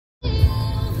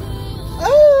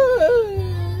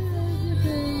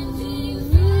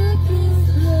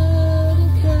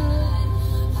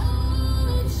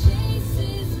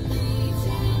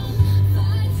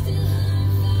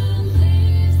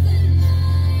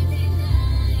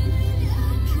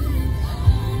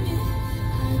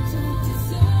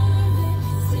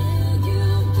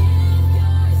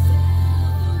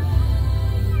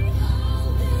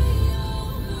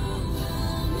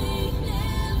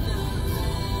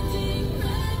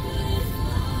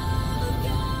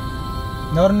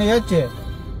Norne yache.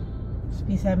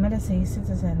 Spisarme alas 6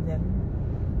 sa sender.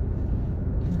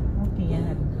 Okay,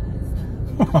 yan.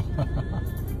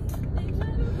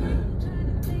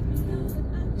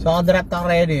 So, drop ta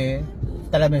ready.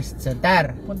 Talamis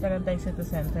center. Punta lang tayo sa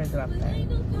center, drop tayo.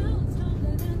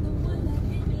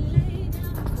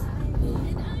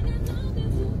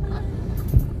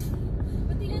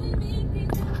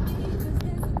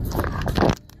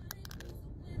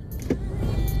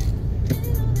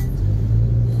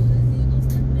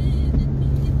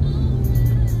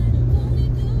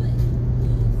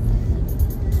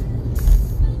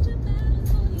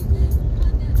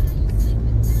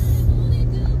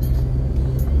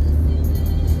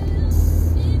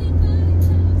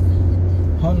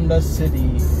 Honda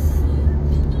City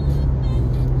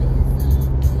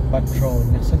Patrol.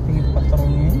 Nasa tingin patrol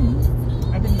niya yun.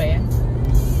 Abin ba yan?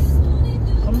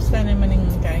 Kamusta naman yung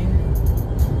kain?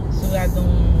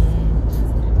 Suladong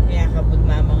yakabod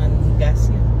na mga gas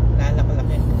yun.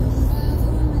 Lalaki-laki.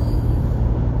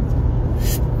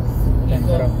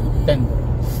 Tendro.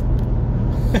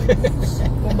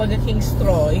 Kumbaga king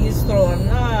straw. Yung straw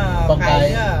na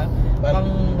kaya.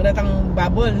 Pang ratang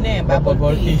bubble ne,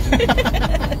 bubble tea.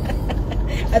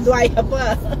 Adwaya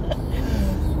pa.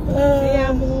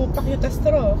 Kaya mo pakyuta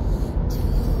straw.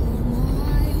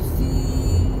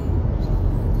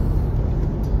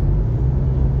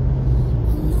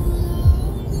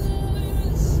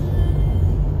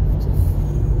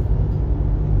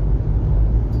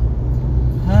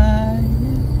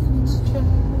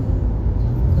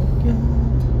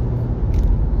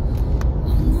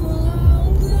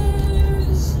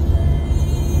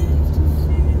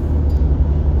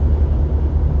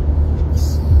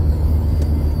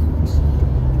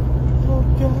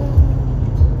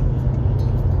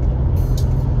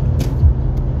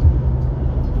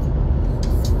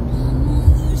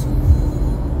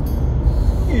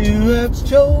 You have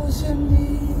chosen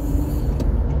me.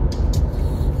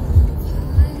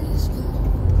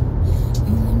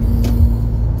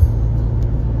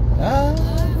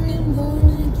 I've been born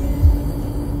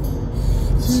again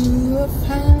to a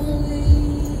family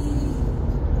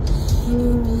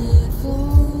who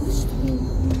flows through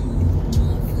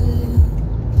my veins.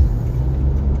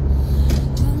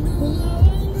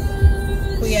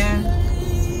 Kuya,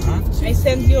 Huh? I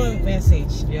send you a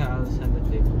message. Yeah, I'll send it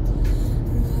to you.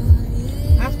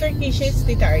 After Kisha, it's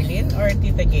Tita Arlene or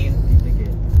Tita Gail?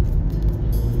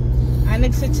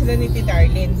 Nag-switch sila ni Tita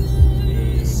Arlene.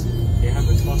 They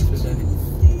haven't talked to them.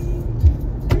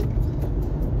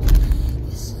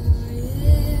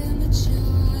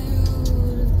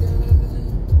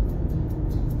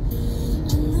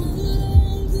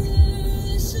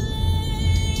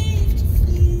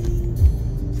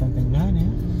 Something bad, eh?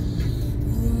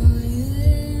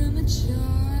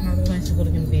 Naroon siguro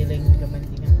yung billing ng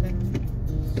gamantingan.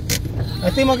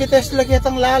 Ati mag-test lagi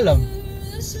itong lalam.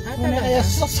 Talaga? Kaya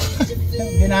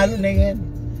binalo na yan.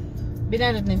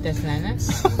 Binalot na yung Tesla na?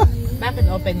 Bakit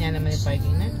open niya naman yung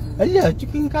parking na? Alya,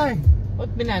 chicken car.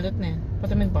 Ba't binalot na yan?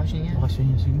 Patamig bakasyon niya.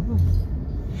 Bakasyon niya siguro.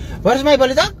 Where's my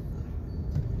balitak?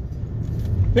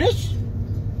 Finish?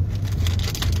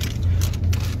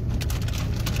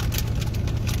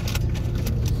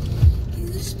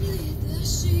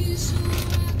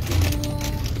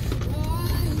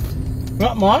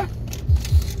 What more?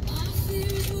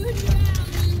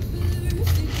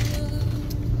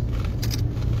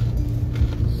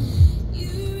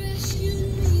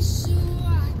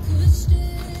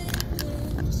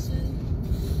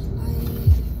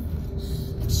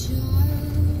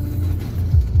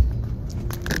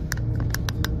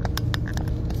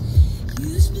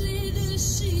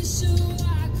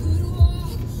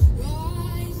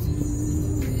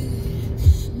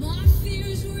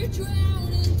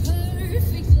 Drowning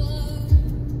perfect love.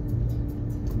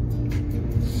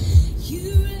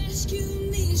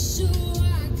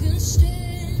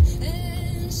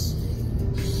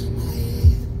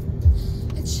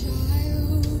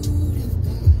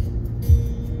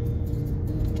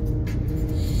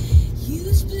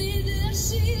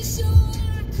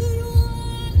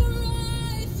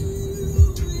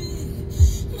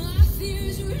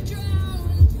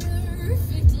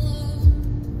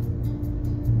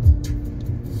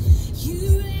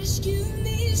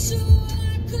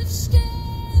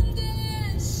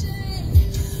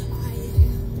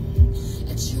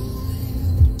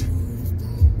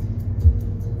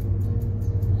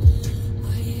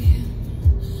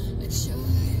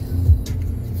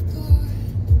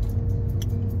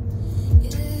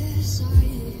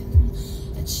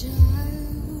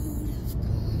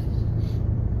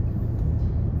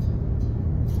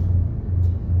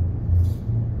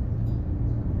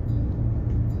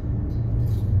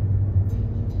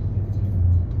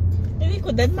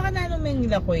 likodan, baka nanong may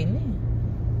nilakoy na eh.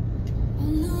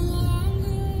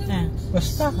 Ah,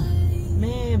 Basta ka.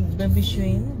 may babisyo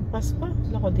yun. Pas pa,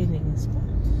 lako dinigis pa.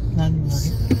 Nani mo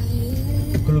rin?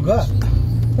 Kuluga.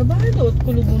 Sabado, at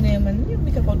kulugo na yaman niya. May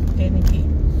kakot kayo ni Kim.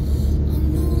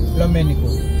 Lameni ko.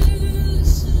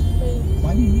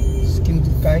 Mani, skin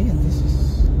to kaya. This is...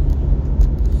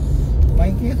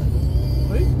 Main kira.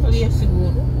 Uy, kaliya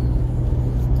siguro.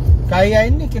 Kaya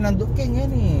ini, kinandok king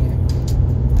ini.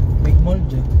 Big mold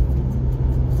dyan.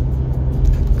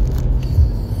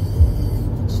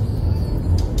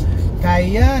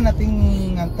 Kaya nating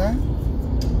ngata.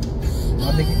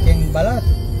 Madikit keng balat.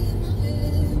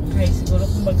 Kaya siguro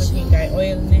kung bagay kay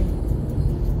oil na eh.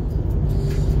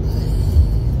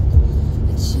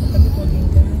 Kami po din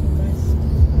ka, bas.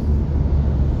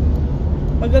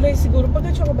 Pagaloy siguro,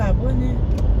 pagkatso ko babo na eh.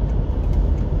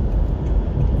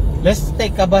 Let's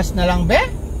take a bus na lang, be?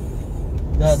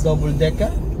 The double decker.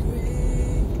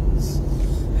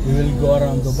 We will go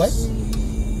around Dubai.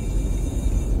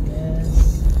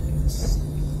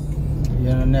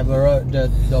 You never rode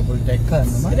the double decker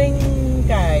naman. Ring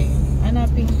kay,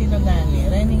 hanaping tinodani,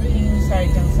 rening king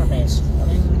sarjang sakit,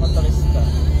 ring motorista.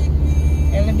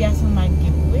 Eh, nabiyasang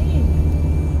mag-giveaway.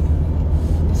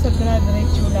 Sa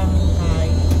diretso lang kay.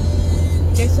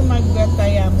 Kaysa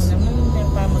maggataya mo naman, hindi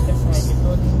pa magkasagi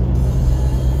doon.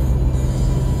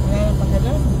 Wala lang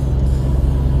pakalam.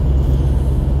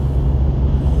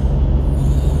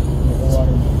 Nakuha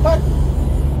rin. Pat!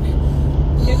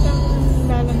 Kaya kang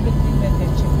lalambit din na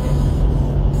check din.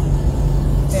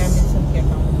 Kaya minsan kaya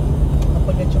kang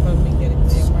kapag at saka may garit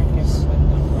na yung market ng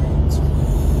bandang part.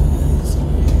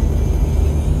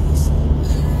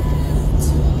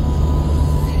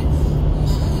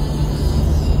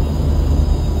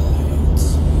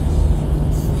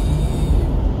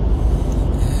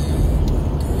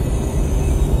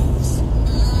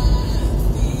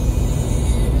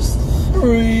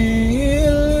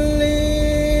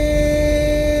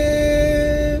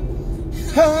 Really,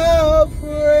 how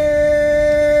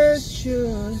precious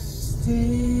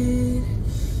is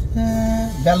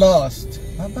The Lost.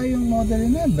 Papa yung model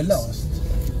na, The Lost.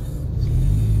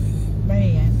 Ba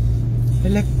yan?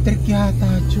 Electric yata,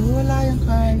 Chu. Wala yung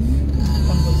kaya.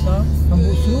 Pambuso?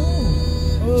 Pambuso.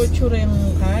 Oo, tsura yung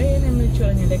kaya. Ano yung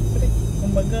tsura ng electric?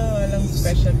 Kumbaga, walang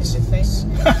special design.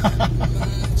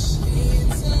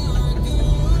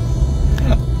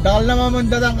 Dahil na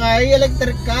mamandad ang kaya,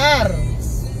 electric car.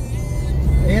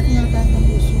 Ayat nga tayo ng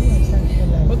buso.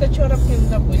 Buta tsura yung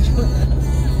na po tsura.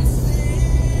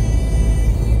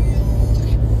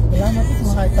 Wala na ito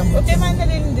makakita mo. Okay, man na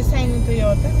rin yung design ng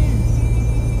Toyota niya.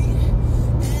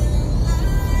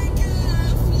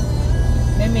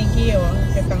 May Kia,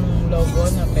 katang logo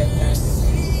na beta.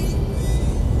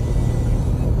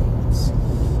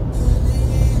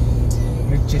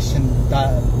 Riches and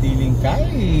dealing kay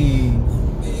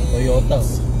Toyota.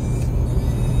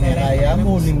 Kaya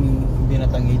muling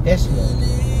binatangi Tesla.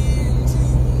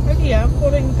 Kaya,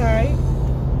 kuring kay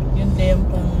yung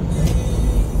tempong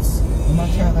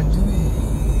Umaksa ka dyan.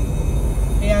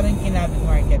 kaya rin kinabit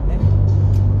market na.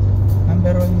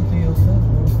 Number 1 yung Toyota.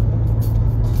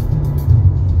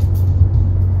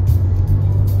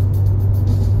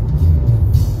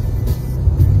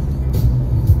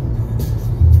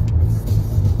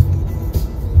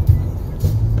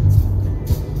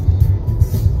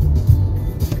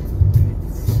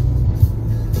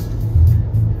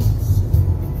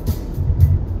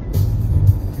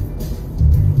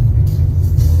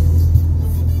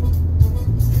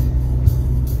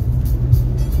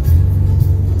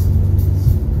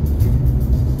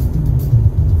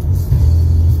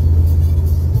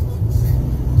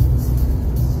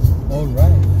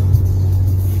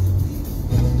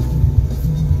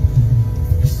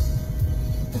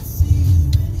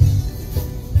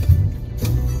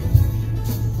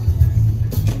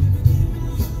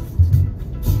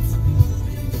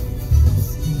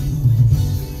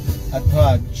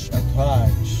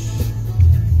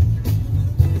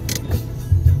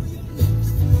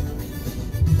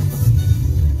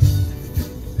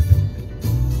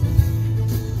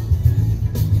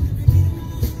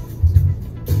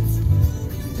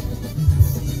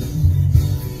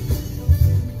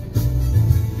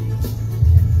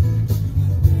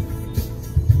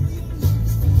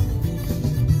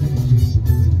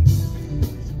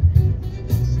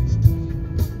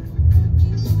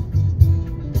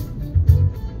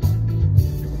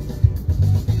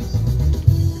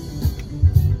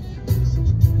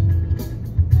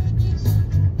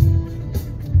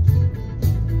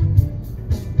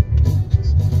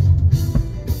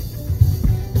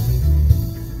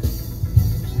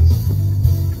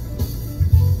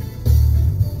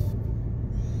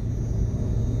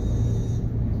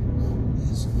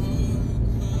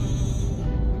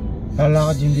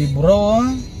 Imagine di bro,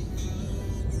 ha?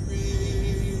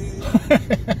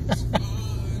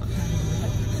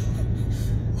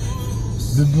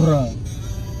 Di bro.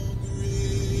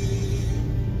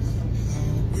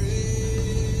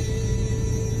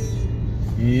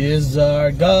 Is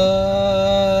our God.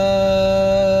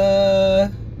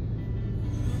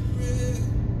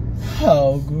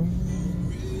 How good.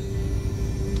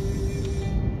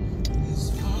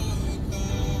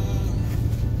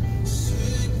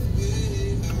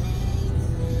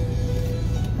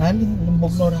 Alin,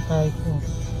 lumbog na rin kayo ko.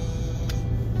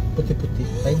 Puti-puti.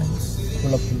 Ay na,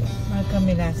 pula-pula.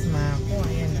 Magkamilasma ako.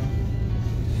 Ayan o.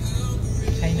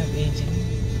 Sign of aging.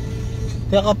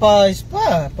 Kaya ka pa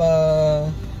spa, pa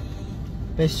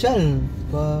special,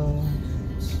 pa...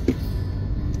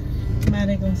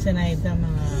 Mari kong sinayda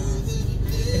mga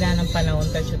ilan ng panahon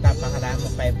tayo tapakaramo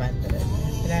 500.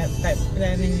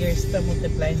 Ilan ng years to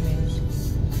multiply na yun.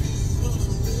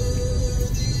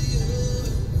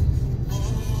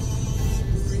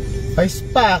 Pa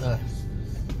spa ka.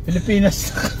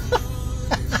 Pilipinas.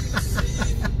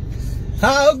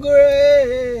 How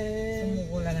great!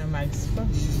 Sumukula na mags pa.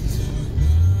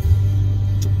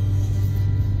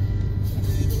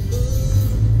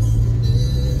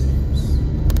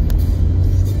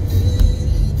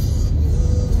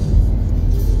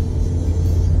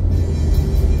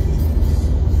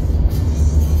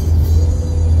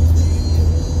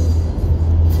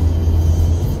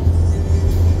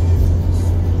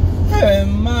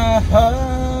 And my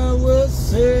heart will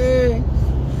sing,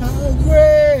 how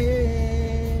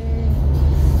great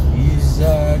is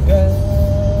our God.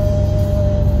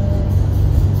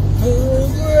 How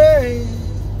great,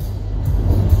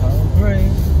 how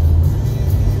great.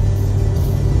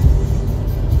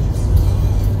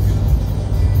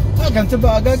 Welcome to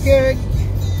Burger King.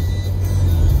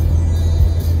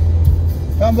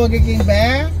 Come Burger King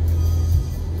back.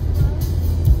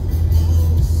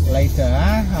 Later,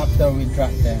 after we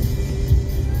drop them.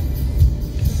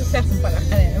 Susasang pala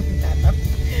ka na naman tatap.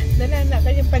 Nanana ka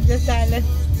yung pagdasalan.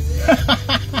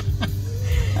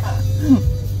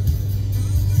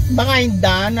 Baka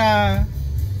hindi na.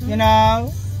 You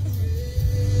know?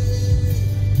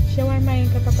 Shawarma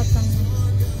yung katapat ng...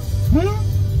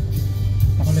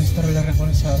 Nakolesterol lang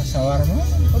ako sa shawarma.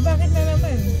 O bakit na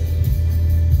naman?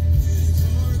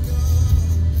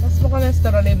 Mas mo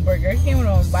cholesterol yung burger king mo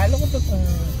naman. Balo ko to kung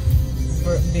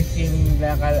beef yung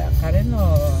ka rin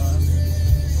o...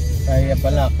 Kaya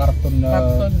pala, cartoon na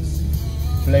Cartoon.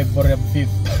 flavor of beef.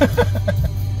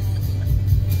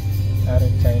 Karin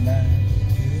China.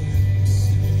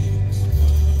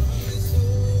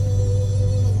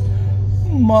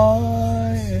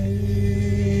 My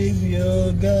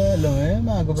yoga. Alam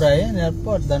mga Brian,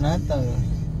 airport, danata.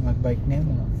 Magbike na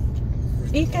yun.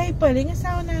 Kahit pala, yung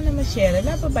asawa na naman share,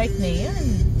 wala pa bike na yan.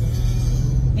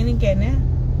 Ining ka na.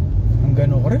 Ang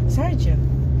gano'n ko rin? Sergeant.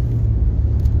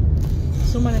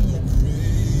 Sumalag na.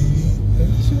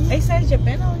 Ay, Sergeant,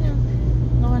 pero niya.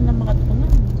 Nawan na makatukunan.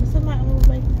 Basta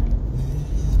bike na.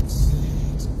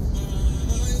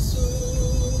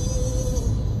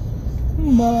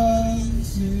 My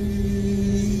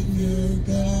Savior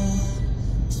God.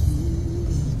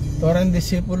 Parang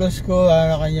disipulos ko,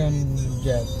 kanyang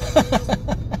jet.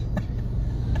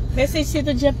 Message si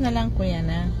to Jeff na lang, kuya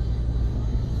na.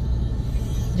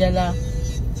 Jala.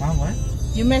 What?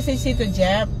 Yung message si to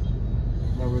Jeff.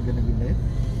 That we're gonna be late?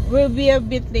 We'll be a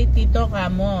bit late dito,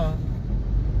 kamo.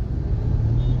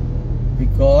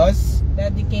 Because?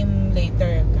 Daddy came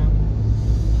later, kamo.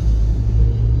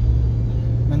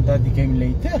 And daddy came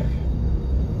later.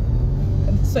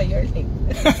 So you're late.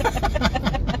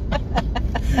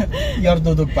 You're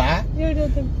dudog pa? You're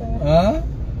dudog pa. Huh?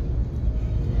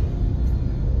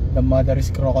 The mother is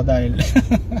crocodile.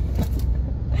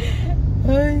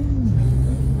 Ay.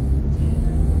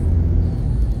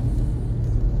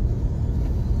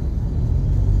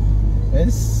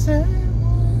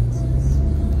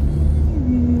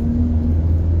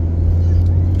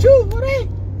 Choo, hooray!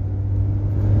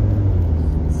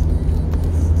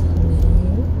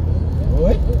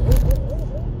 Uy.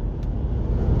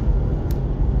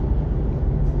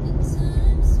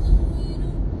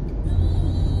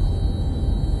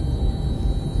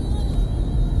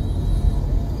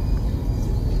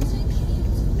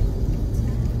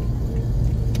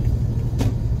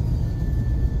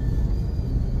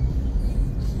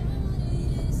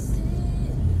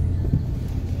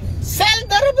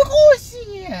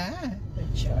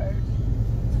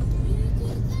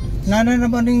 Nana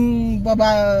naman yung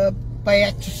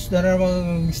payachus na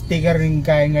naman sticker ng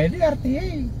kaya ngayon yung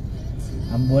RTA.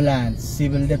 Ambulance,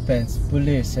 civil defense,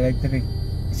 police,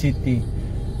 electricity,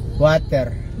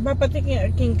 water. Papatik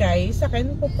king kay sa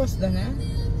akin pupos na.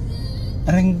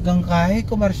 Renggang kay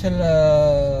commercial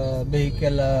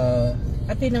vehicle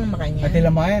Ati nang makanya. ati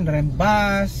lamayan reng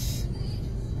bus,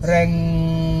 reng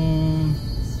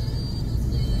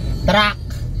truck.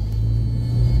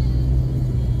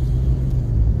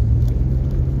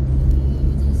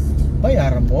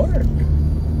 Bayaran board.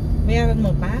 Bayaran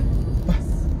mo pa? Pa.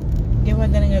 Gawa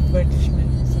na ng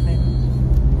advertisement sa akin.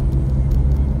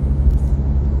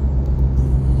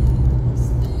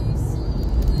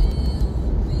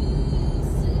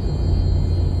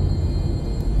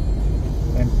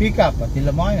 Pick up at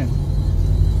ilamayan.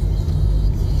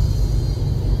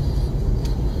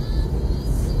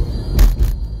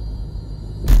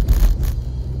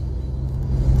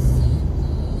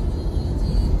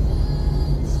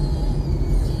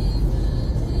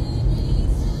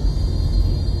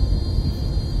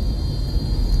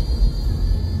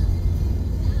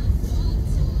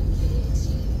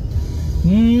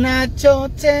 Nacho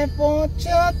te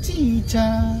pocho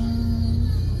tita.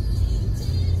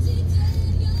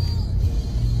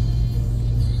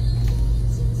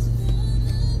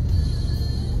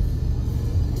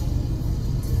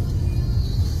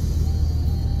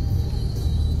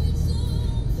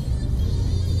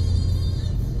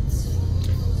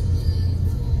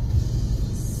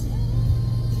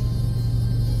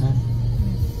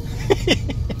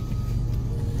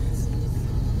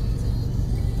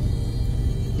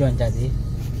 Yun jadi.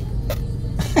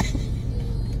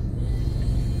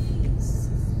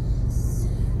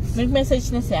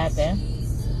 Nag-message na si ate.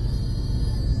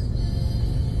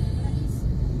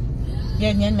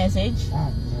 Yan message.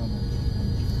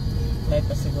 Live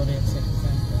pa siguro yung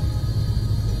citizen.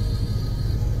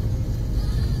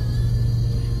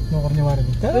 No karniwara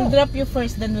dito. We'll drop you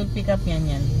first, then we'll pick up yan.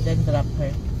 Then drop her.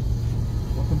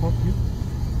 What about you?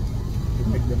 You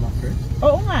make them up first?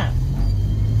 Oo nga.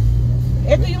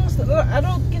 Ito yung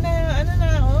road kina ano na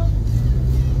oh.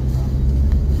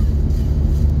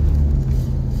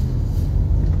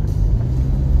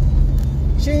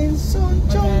 Chinson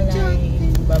Magalay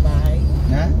babae.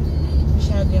 Na?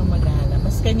 Masyado yung magala.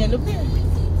 Mas kanya lupi.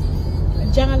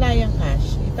 Andiyan nga layang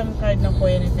cash. Itang card ng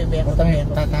kuya ni Tebeko.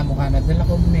 Tatamo ka na. Dala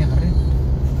ko bumaya ka rin.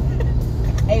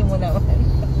 Ay mo naman.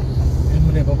 Ay mo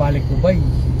na babalik Dubai.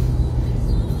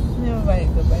 Hindi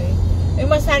babalik Dubai. Ay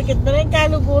masakit na rin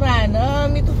kaluguran.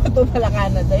 May tumato pala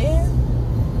Canada eh.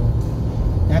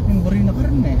 Naping buri na ka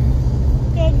rin eh.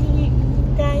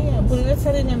 Kaya. Bulat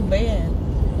sa rin yan ba yan?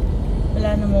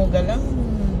 Wala na mo galang.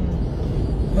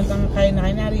 Bagang kaya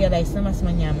na na-realize na mas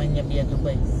manyaman niya via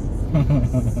Dubai.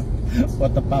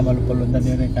 Wata pa malupulundan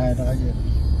yun eh. Kaya na ka dyan.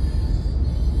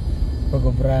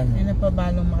 Pag-obran. Ay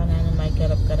napabalong makanan na may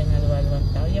karap ka rin alwalwang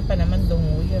tao. Yan pa naman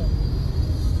dunguyo.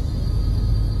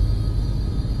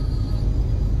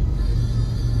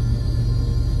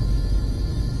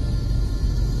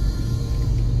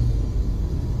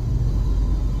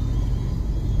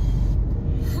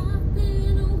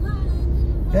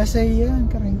 Dasa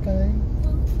yan, karengkay.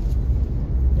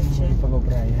 Yan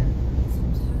pag-obraya.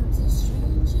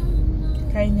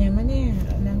 Kaya naman eh.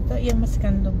 Anong to? Yung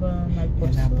maskando ba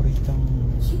mag-post? Yan naboritang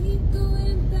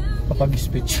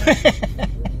kapag-speech.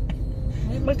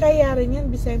 Magkayari niyan,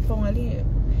 Bisayan Pongali.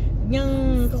 Yung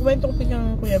kakwento ko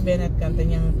pinang Kuya Bennett kanta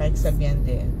niyang kahit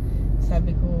sabiante.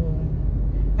 Sabi ko,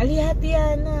 alihati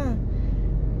yan na.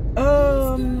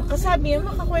 Kasabi niya,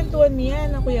 makakwentuhan niya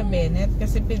na Kuya Bennett.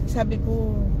 Kasi sabi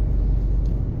ko,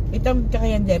 itang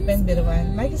kakayan depen,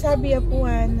 birwan. May kasabi ya po,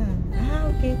 na.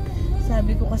 Okay.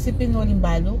 Sabi ko, kasi pinuling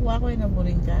balo ko ako,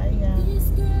 nabuling kaya.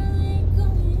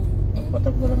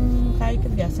 Patag ko lang kaya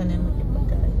kabiyasan na yung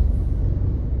makipagkaya.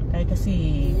 Kaya kasi,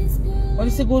 wala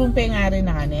sigurong pengari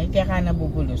na kanya, kaya ka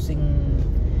nabubulusing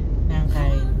ng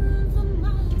kaya.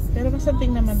 Pero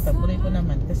masanting naman ta, buri ko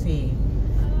naman kasi,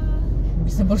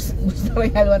 bisa burus na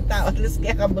rin halawang tao, at least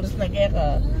kaya ka burus na kaya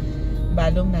ka,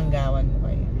 balong nang gawan mo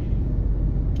kayo.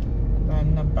 Paano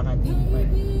nang pakating mo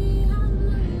kayo.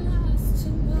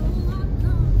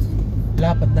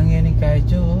 Lapat lang yan yung kaya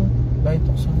Jo. Bayo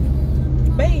tuksan.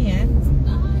 Bayo yan?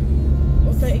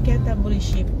 O tayo ikata buri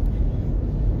ship.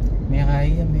 May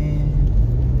kaya, may...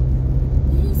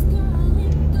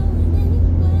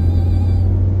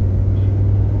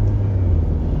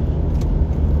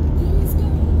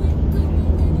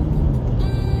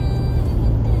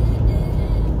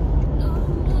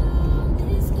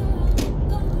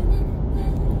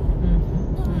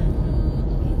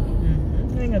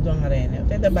 Nga doon nga rin.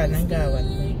 Tayo ba nang gawan?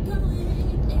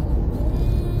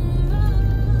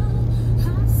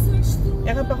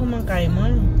 Kaya pa kumangkay mo?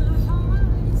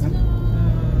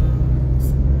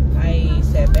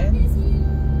 I7?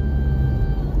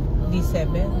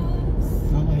 D7.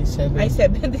 Okay, 7. Ay,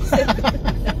 7, D7.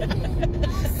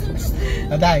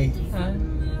 Aday. Ha?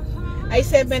 Ay,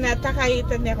 7 na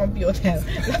takaitan niya computer.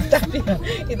 Laptop niya.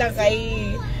 Itang kay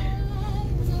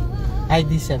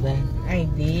ID7.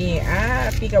 ID.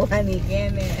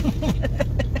 Pikawanikin eh.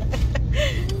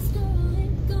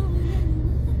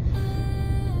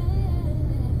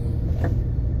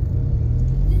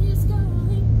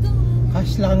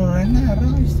 Cash lang rin na.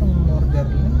 Gusto mong order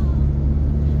lang.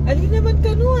 Ali naman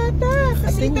kanu ata.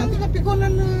 Kasi Ating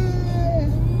napikunan na.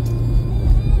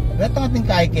 Ito ang ating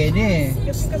kaikin eh.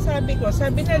 Kasi kasabi ko,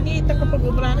 sabi na dito kapag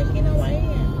ubranan ginawa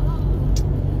niya.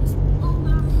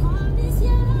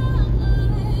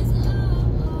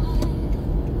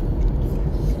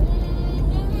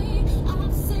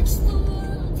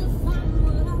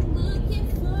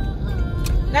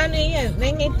 Ano yan?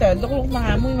 Nangito, lukluk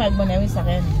mga mo yung magmanawi sa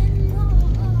akin.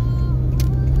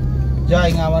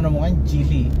 Diyan, nga mo nga,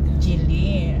 Gili.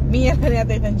 Chili. Minyan na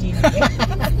natin ng chili.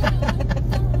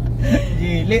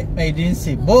 Gili, may din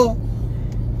Cebu.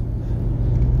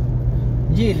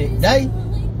 Gili, day.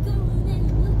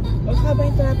 Huwag haba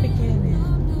yung traffic yan eh.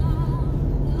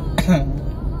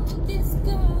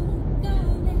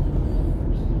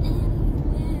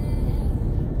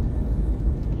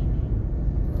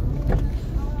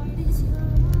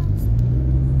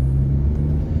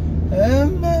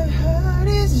 And my heart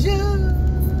is yours.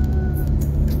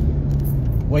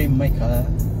 Waymaker.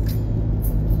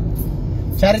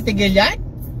 Charity Gilliard?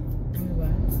 Ano ba?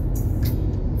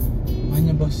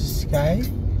 Manya ba sa sky?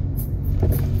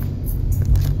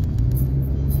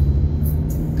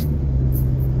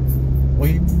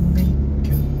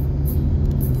 Waymaker.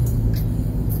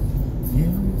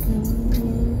 You can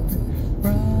work the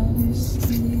promise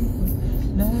keeper,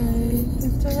 light the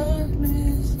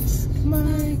darkness.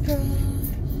 My God,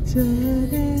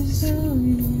 that is who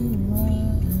you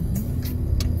are.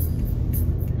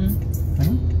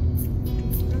 Ano?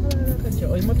 Nakalala ka dyan.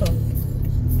 Oy mo to.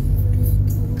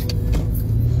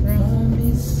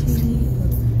 Promise keeper,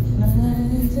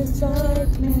 light the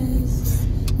darkness.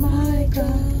 My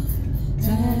God,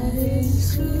 that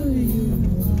is who you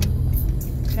are.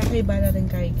 Kakaiba na rin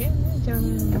kay Ken. Diyan,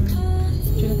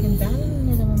 chulakindahan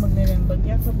na naman magnirembag.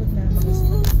 Yakabot na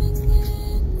makasama.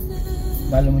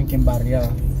 Balo mo yung Kimbarya.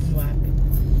 Wapit.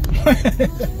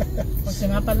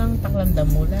 Kasi nga palang taklandam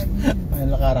mo lang.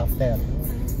 Ano karakter?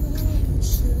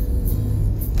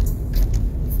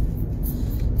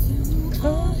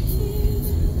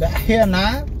 Dahil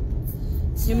na?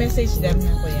 Yung message them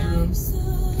na kuya.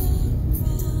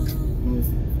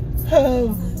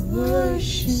 How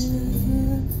worship.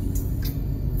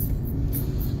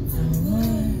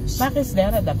 Bakit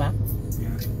dera da ba?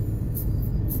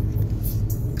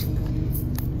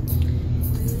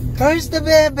 Where's the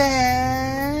baby?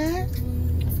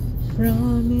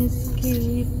 Promise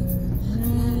keeper,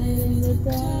 light in the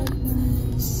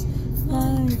darkness.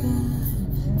 My God,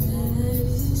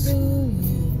 that's who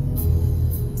you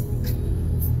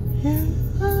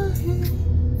are here.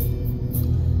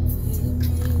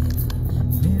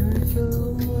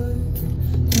 Miracle working,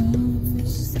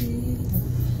 promise keeper,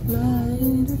 light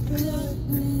in the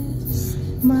darkness.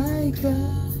 My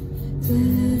God,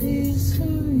 that is who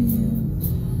you are.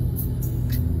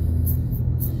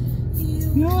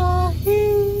 You're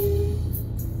here.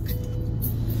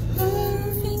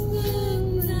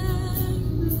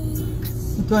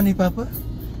 Ito ni Papa?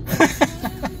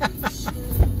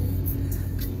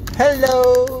 Hello!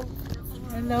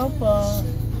 Hello po.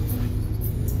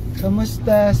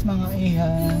 Kamustas mga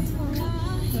iha?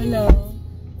 Hello.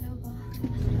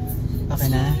 Okay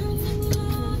na?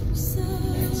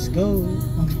 Let's go!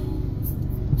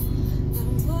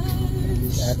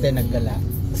 Si ate naggala.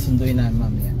 Sunduin na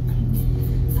mamaya.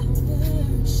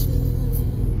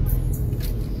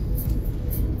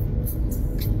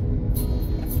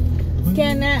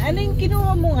 Kaya na, ano yung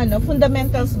kinuha mong ano?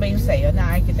 Fundamentals ba yung sa'yo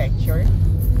na architecture?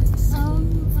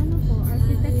 Ano po?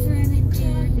 Architecture and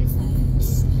interior design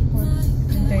course.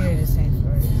 Interior design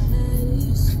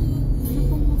course. Ano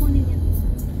pong kukunin niya?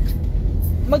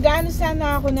 Mag-ano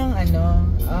sana ako ng ano,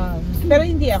 pero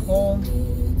hindi ako.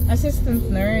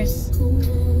 Assistant nurse.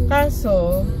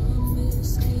 Kaso,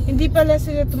 hindi pala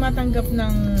sila tumatanggap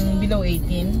ng below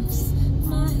 18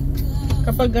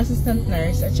 kapag assistant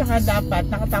nurse, at saka dapat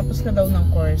nakatapos ka daw ng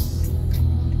course.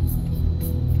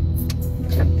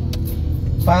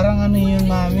 Parang ano yun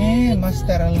mami,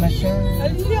 masteral na siya.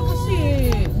 Hindi ako si,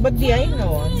 ba't di I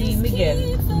know? Di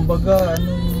Miguel. Kumbaga,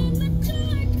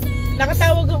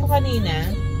 Nakatawag ako kanina.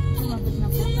 Sumabot na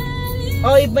po.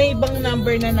 O, iba-ibang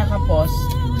number na nakapost.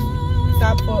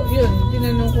 Tapos, yun,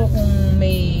 tinanong ko kung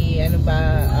may, ano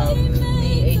ba,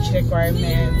 may may age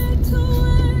requirement.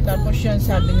 Tapos yun,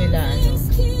 sabi nila, ano,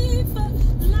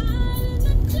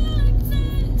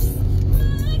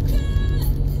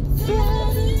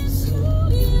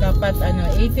 dapat, ano,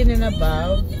 18 and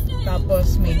above,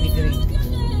 tapos may degree.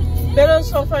 Pero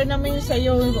so far naman yung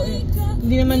sa'yo,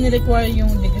 hindi naman ni-require yung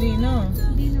degree, no?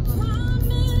 Hindi na po.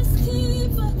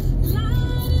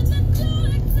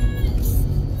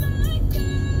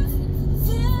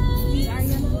 PR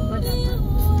yan po ba dapat?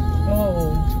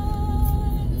 Oo.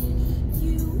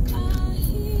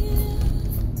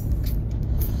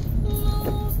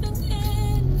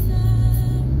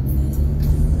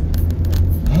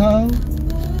 How?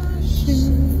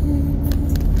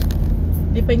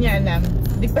 Di pa niya alam.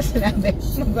 Di pa sinabi.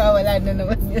 Magwawala na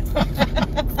naman yun.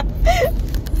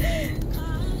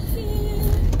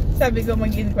 Sabi ko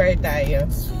mag-inquire tayo.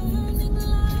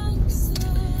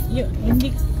 Hindi,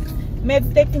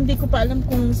 medtech, hindi ko pa alam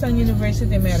kung saan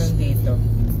university meron dito.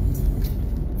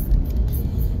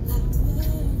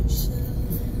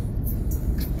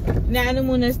 Naano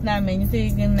muna namin, yung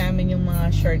tinignan namin yung mga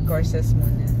short courses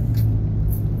muna.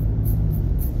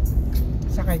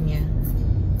 Sa kanya.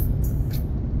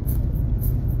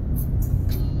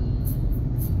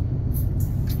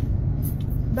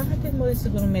 Bakit din mo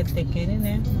siguro medtech yun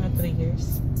eh, mga 3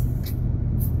 years.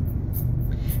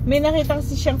 May nakita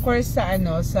kasi siyang course sa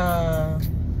ano, sa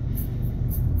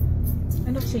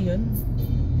ano kasi yun?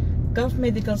 Gulf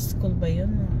Medical School ba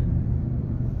yun?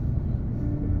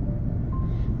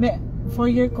 May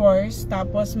 4-year course,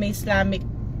 tapos may Islamic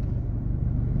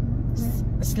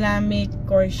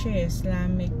course siya,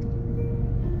 Islamic.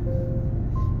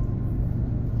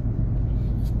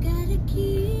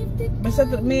 Basta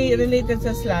may related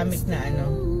sa Islamic na ano,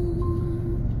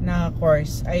 na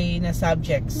course, ay na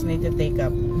subjects na ito-take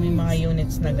up. May mga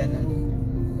units na ganun.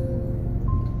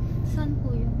 Saan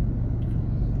po yun?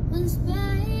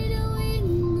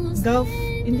 Gulf,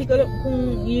 hindi ko alam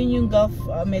kung yun yung Gulf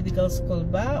Medical School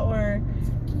ba, or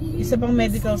isa pang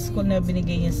medical school na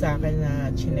binigay niya sa akin na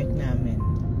chinek namin.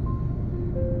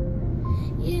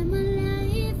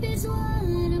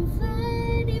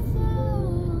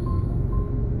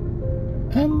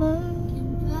 Ama.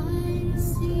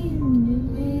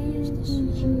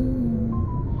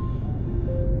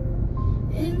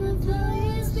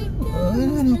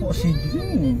 Ano ko kasi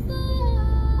yun?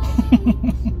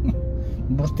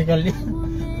 Vertical yan.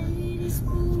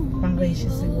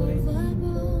 Pang-racist siguro ito.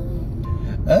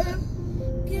 Ah?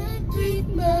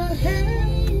 Take my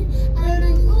hand and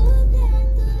I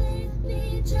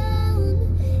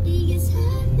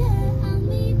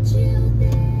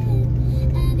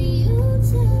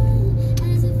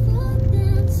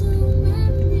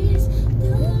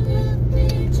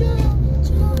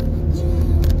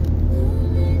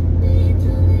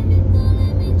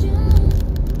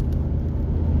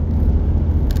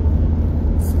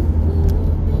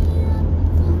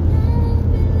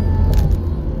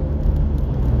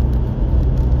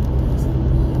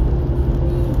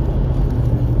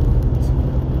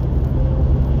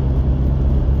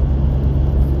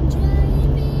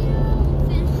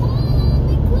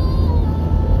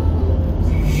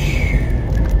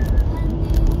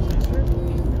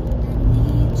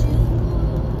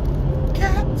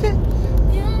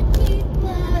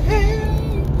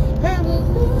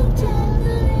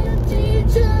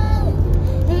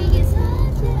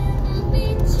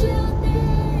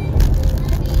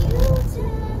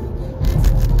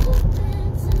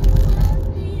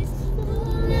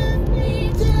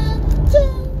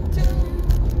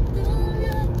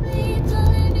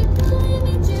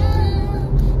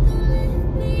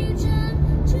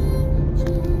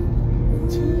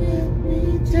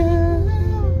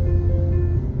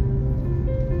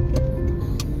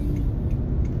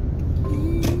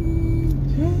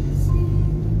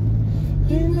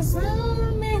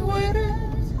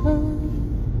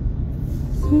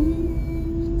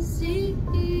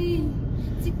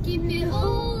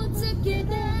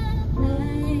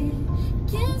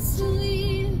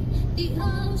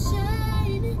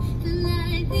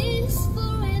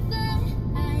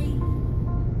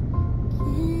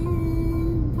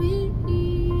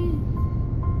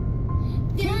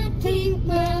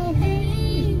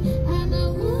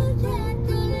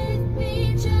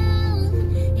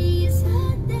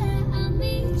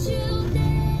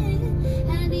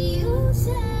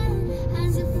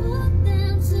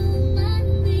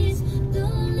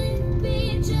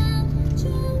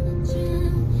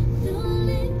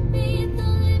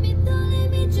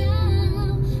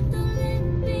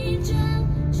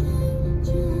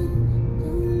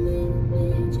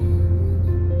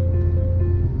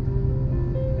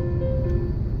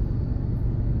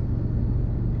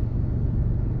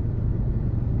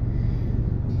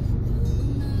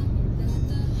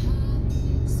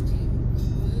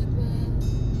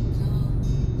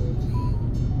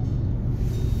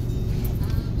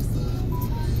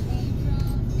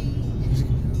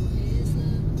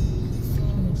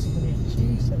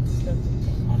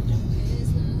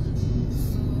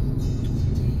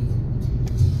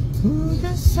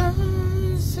the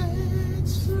sun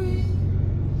sets free,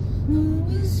 who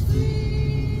is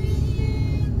free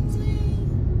indeed.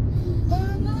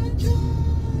 I'm not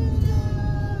trying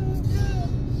to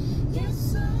get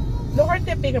some.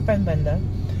 Lukarte pick up ang banda?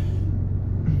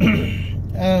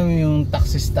 Yung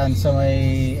taxi stand sa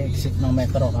may exit ng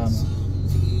Metro Kamo.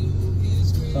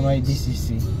 Sa may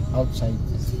DCC, outside.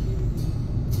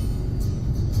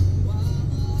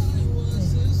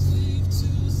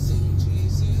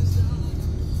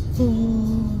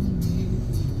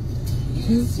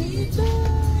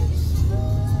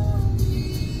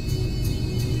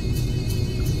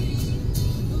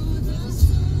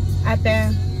 Ate,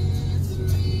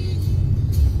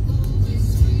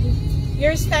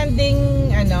 you're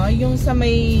standing, yung sa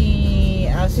may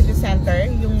city center,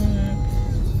 yung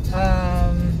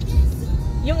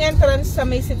entrance sa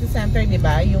may city center, di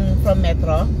ba? Yung from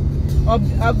Metro.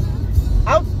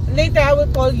 Out, later I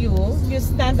will call you. You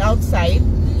stand outside.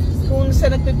 Kung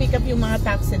sa nagpipick up yung mga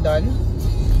taxi doon.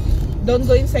 Don't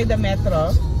go inside the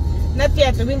Metro. Not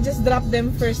yet. We'll just drop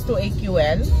them first to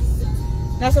AQL.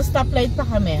 Nasa stoplight pa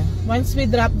kami. Once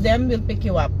we drop them, we'll pick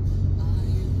you up.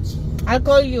 I'll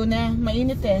call you na.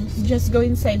 Mainit eh. Just go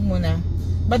inside muna.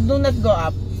 But do not go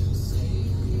up.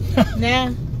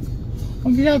 Na.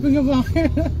 Ang ginapin nga ba?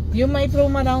 You might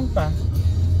roam around pa.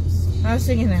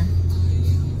 Sige na.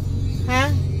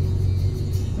 Ha?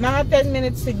 Mga 10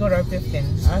 minutes siguro or 15.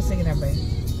 Sige na ba?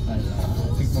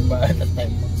 Tigpang ba at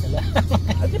time mo sila?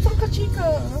 Ate pang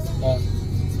kachika.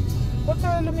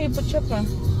 Baka lumipot siya pa.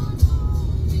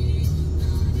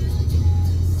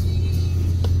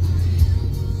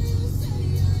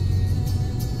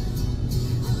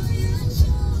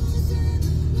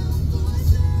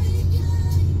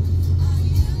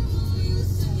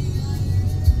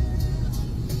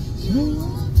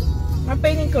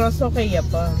 Mapainin cross okay ya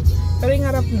pa. Pero yung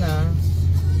harap na,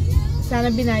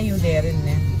 sana binayo rin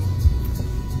eh.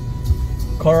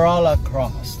 Corolla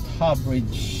Cross,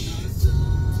 Bridge.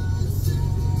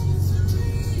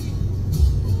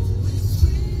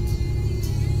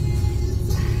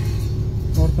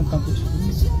 Northern Campus.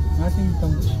 Ating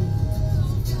campus.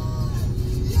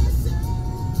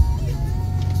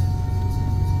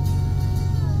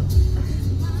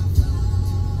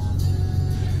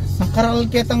 Ang karal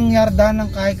kitang yarda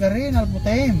ng kay ka rin,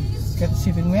 alputem. Kaya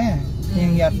sipin mo yan.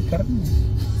 Yung yard ka rin.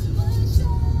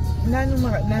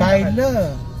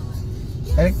 Kyla.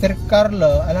 Electric car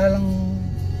lo. Alalang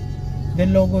del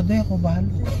logo doon ako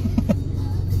bahalo.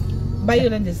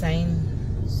 Bayo lang design.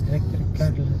 Electric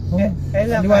car lo. Oh,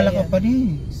 Ela aliwala kaya. ka pa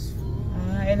ni.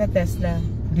 Ela Tesla.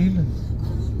 Hindi lang.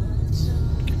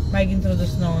 May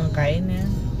introduce nung kain na.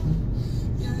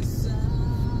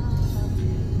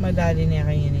 Madali niya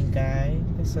kayo ng kain.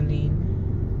 Gasolina.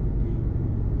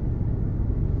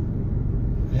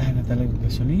 Wala na talaga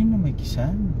gasolina, may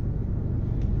kisan.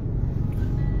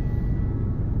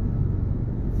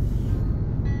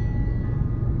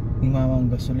 Ni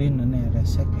mamang gasolina na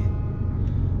resek eh.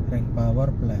 Ring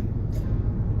power plant.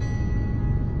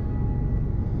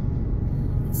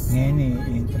 Ngayon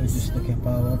i-introduce na kay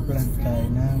power plant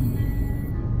kaya namin.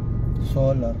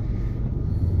 Solar.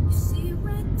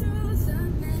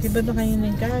 Diba na kayo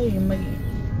ng kain?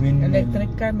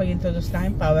 Electric car, mag-introduce na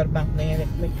kayo power bank na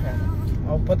electric car.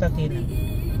 O putatina.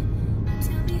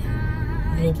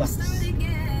 Blue box.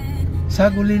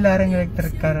 Sa gulila rin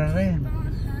electric car rin.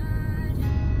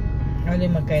 Ano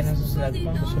yung magkaya ng susulag pa?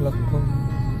 Susulag po.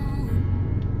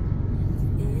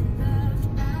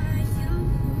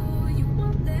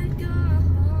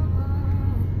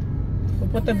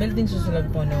 Pupunta building susulag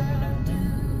po na muna.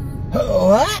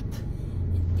 What?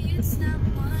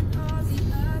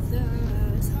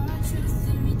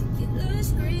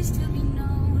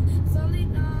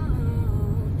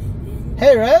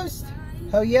 Hey Rose,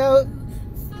 how you?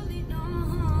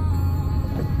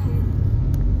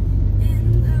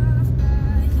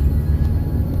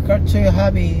 Got to your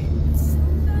hobby.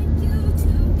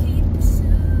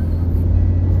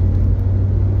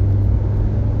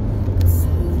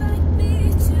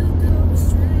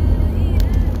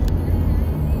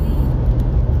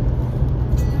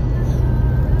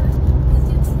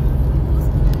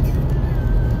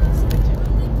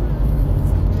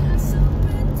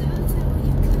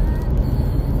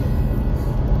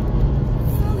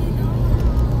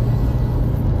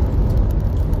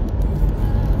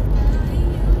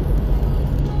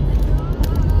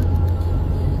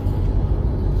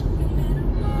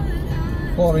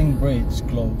 Pouring bridge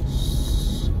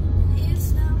close.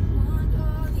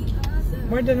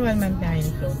 More than 1 month na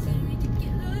yung closing.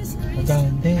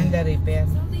 Maganda. Under repair.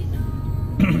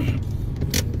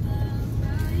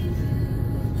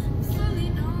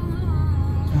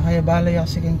 kaya balay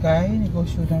kasi kay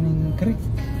negosyo na ng creek.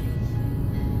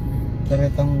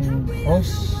 Daretang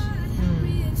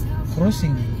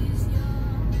crossing.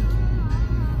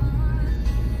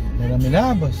 Dara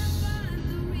milabos.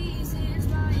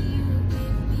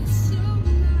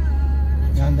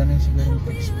 Ganda na siguro yung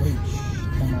text bridge.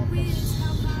 Tamapas.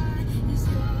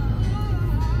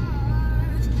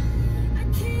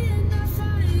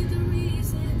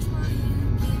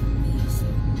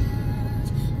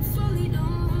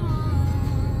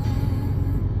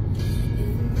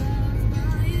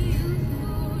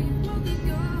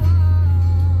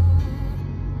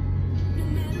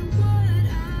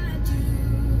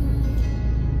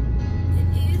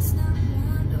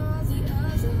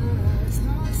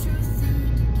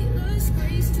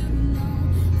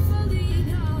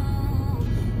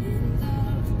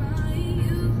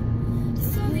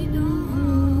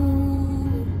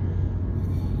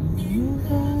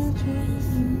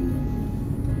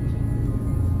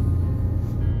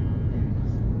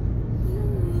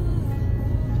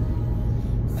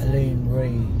 Lane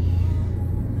Ray.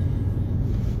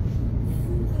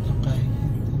 Okay.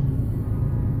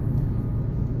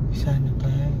 Sana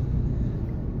kay.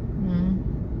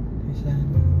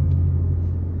 Sana.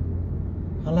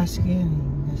 Alas yan.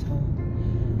 Nasa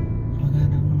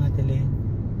magana ng mga tilin.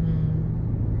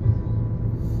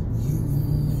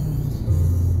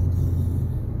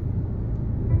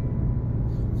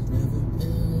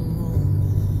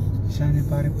 Sana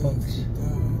pare Pogs.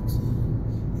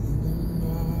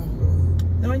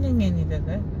 Naman yung ngayon nito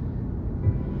tayo.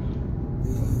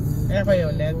 Kaya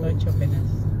kayo ulit, 8 Pinas.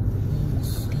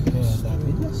 Kaya sabi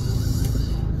niya.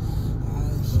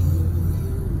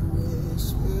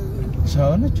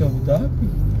 Sana job dabi.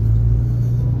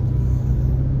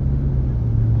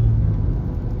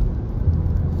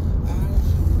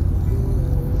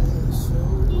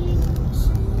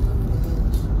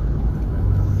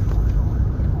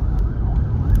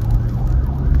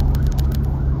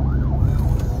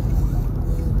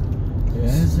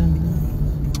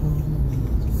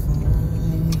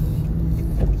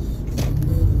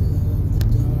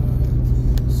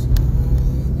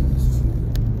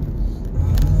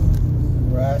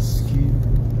 Rescue.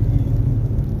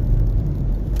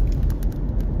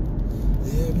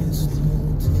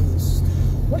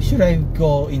 Why should I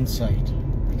go inside?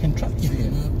 I can trap you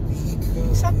here.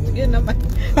 Sakto yun naman.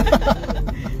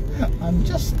 I'm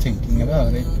just thinking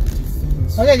about it.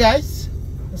 Okay guys,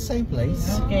 the same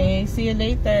place. Okay, see you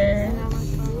later.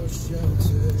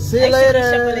 See you Ay, later.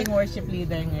 siya paling worship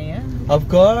leader ngayon. Of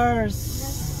course.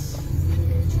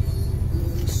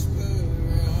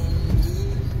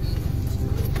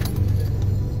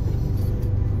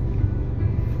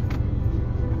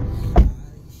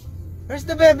 Where's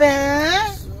the baby?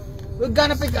 We're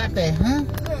gonna pick ate, huh?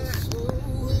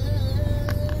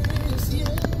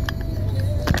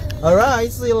 Alright,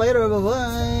 see you later, bye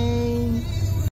bye.